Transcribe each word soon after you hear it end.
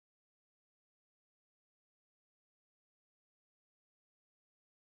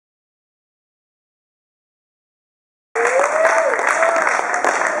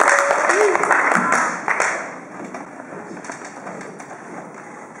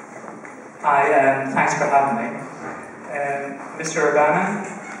Hi, thanks for having me. Mr. Urbana,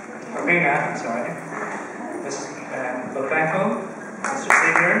 I'm sorry, Mrs. Lopbenko, Mr.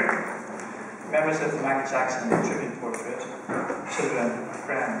 Senior, members of the Michael Jackson tribute portrait, children,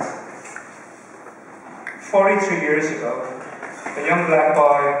 friends. 43 years ago, a young black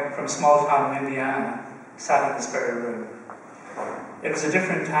boy from a small town in Indiana sat in this very room. It was a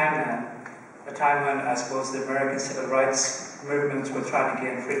different time then, a time when, I suppose, the American civil rights movements were trying to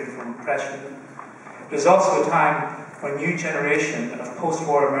gain freedom from oppression. It was also a time when a new generation of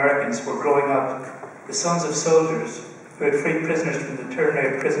post-war Americans were growing up, the sons of soldiers who had freed prisoners from the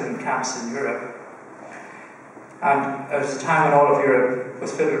Ternay prison camps in Europe. And it was a time when all of Europe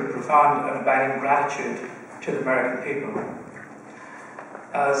was filled with profound and abiding gratitude to the American people.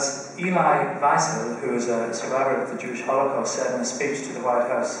 As Elie Wiesel, who is a survivor of the Jewish Holocaust, said in a speech to the White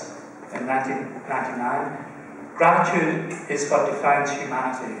House in 1999, gratitude is what defines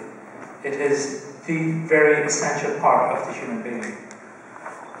humanity. It is the very essential part of the human being.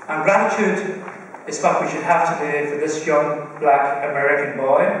 And gratitude is what we should have today for this young black American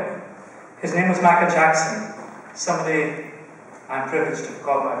boy. His name was Michael Jackson, somebody I'm privileged to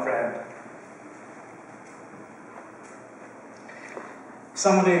call my friend.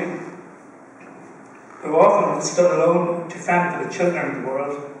 Somebody who often stood alone to fend for the children of the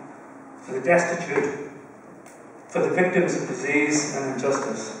world, for the destitute, for the victims of disease and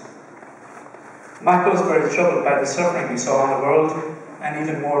injustice. Michael was very troubled by the suffering he saw in the world, and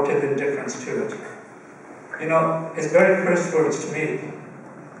even more to the indifference to it. You know, his very first words to me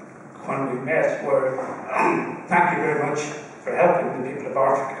when we met were, "Thank you very much for helping the people of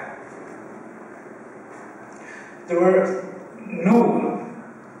Africa." There were no,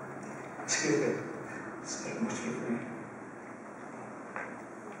 excuse me, it's a bit much for me.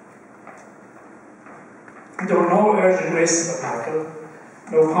 There were no urgent races of Michael,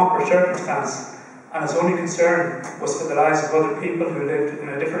 no pomp or circumstance, and his only concern was for the lives of other people who lived in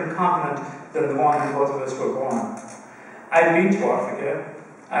a different continent than the one in both of us were born. I'd been to Africa,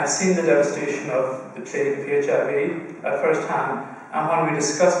 I'd seen the devastation of the plague of HIV at first hand, and when we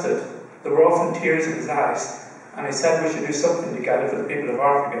discussed it, there were often tears in his eyes, and he said we should do something together for the people of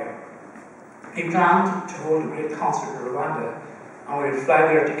Africa. He planned to hold a great concert in Rwanda, and we would fly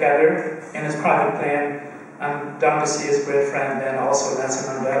there together in his private plane and down to see his great friend then also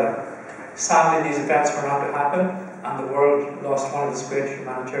Nelson Mandela. Sadly, these events were not to happen, and the world lost one of its great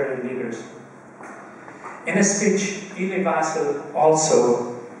humanitarian leaders. In his speech, Elie Wiesel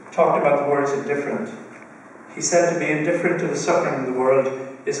also talked about the words indifferent. He said to be indifferent to the suffering in the world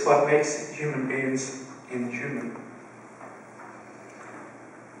is what makes human beings inhuman.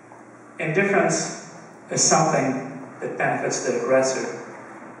 Indifference is something that benefits the aggressor,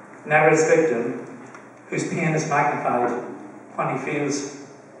 never his victim, whose pain is magnified when he feels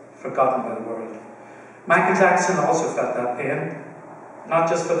forgotten by the world. Michael Jackson also felt that pain, not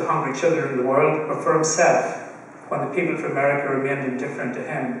just for the hungry children in the world, but for himself, when the people of America remained indifferent to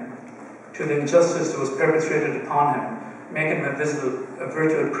him, to the injustice that was perpetrated upon him, making him a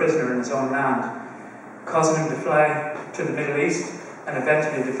virtual prisoner in his own land, causing him to fly to the Middle East and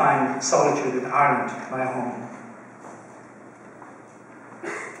eventually to find solitude in Ireland, my home.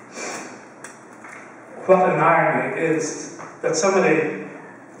 What an irony is that somebody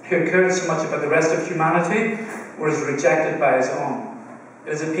who cared so much about the rest of humanity was rejected by his own.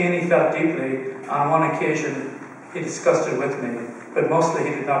 It is a pain he felt deeply. On one occasion, he discussed it with me, but mostly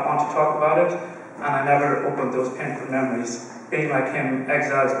he did not want to talk about it, and I never opened those painful memories, being like him,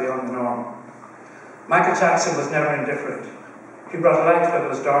 exiles beyond the norm. Michael Jackson was never indifferent. He brought light where there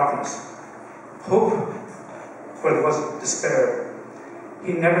was darkness, hope where there was despair.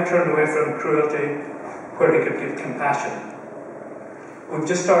 He never turned away from cruelty where he could give compassion. We've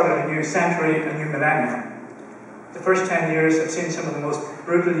just started a new century, a new millennium. The first 10 years have seen some of the most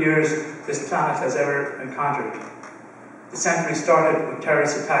brutal years this planet has ever encountered. The century started with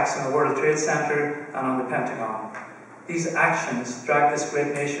terrorist attacks on the World Trade Center and on the Pentagon. These actions dragged this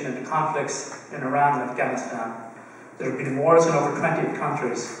great nation into conflicts in Iran and Afghanistan. There have been wars in over 20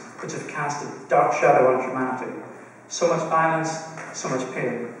 countries, which have cast a dark shadow on humanity. So much violence, so much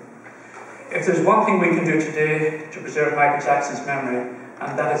pain. If there's one thing we can do today to preserve Michael Jackson's memory,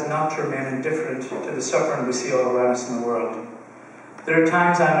 and that is not to remain indifferent to the suffering we see all around us in the world. There are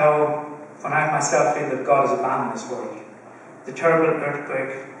times I know when I myself feel that God has abandoned this world. The terrible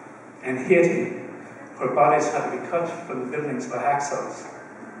earthquake in Haiti, where bodies had to be cut from the buildings by hacksaws.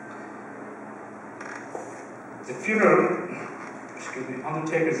 The funeral,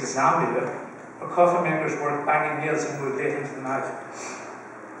 undertakers in Zambia, where coffin makers worked banging nails and wood late into the night.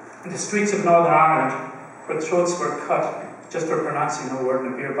 In the streets of Northern Ireland, where throats were cut just for pronouncing a word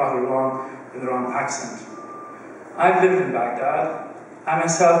in a beer bottle wrong in the wrong accent. I've lived in Baghdad. I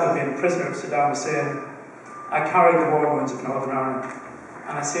myself have been a prisoner of Saddam Hussein. I carried the war wounds of Northern Ireland.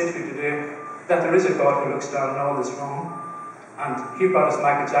 And I say to you today that there is a God who looks down on all this wrong, and he brought us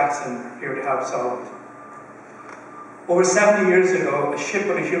Michael Jackson here to help solve it. Over 70 years ago, a ship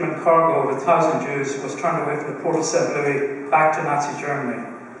with a human cargo of 1,000 Jews was turned away from the port of St. Louis back to Nazi Germany.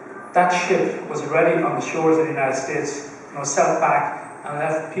 That ship was already on the shores of the United States and was sent back and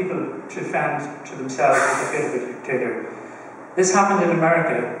left people to fend to themselves with the fate of a dictator. This happened in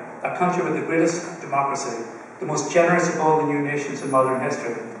America, a country with the greatest democracy, the most generous of all the new nations in modern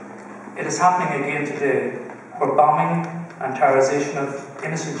history. It is happening again today, where bombing and terrorization of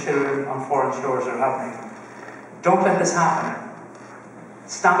innocent children on foreign shores are happening. Don't let this happen.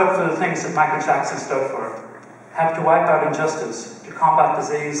 Stand up for the things that Michael Jackson stood for. Help to wipe out injustice, to combat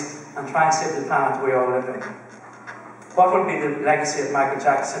disease, and try and save the planet we all live in. What will be the legacy of Michael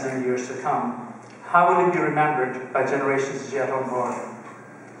Jackson in the years to come? How will he be remembered by generations as yet unborn?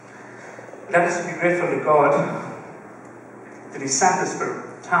 Let us be grateful to God that he sent us for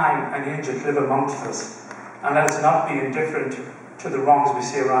time and age to live amongst us, and let us not be indifferent to the wrongs we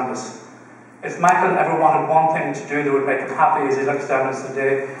see around us. If Michael ever wanted one thing to do that would make him happy as he looks down on us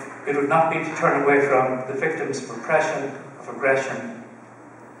today, it would not be to turn away from the victims of oppression, of aggression.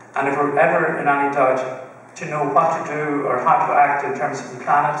 And if we're ever in any doubt to know what to do or how to act in terms of the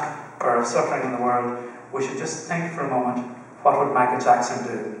planet or of suffering in the world, we should just think for a moment, what would Michael Jackson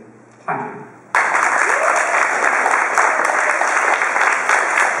do? Thank you.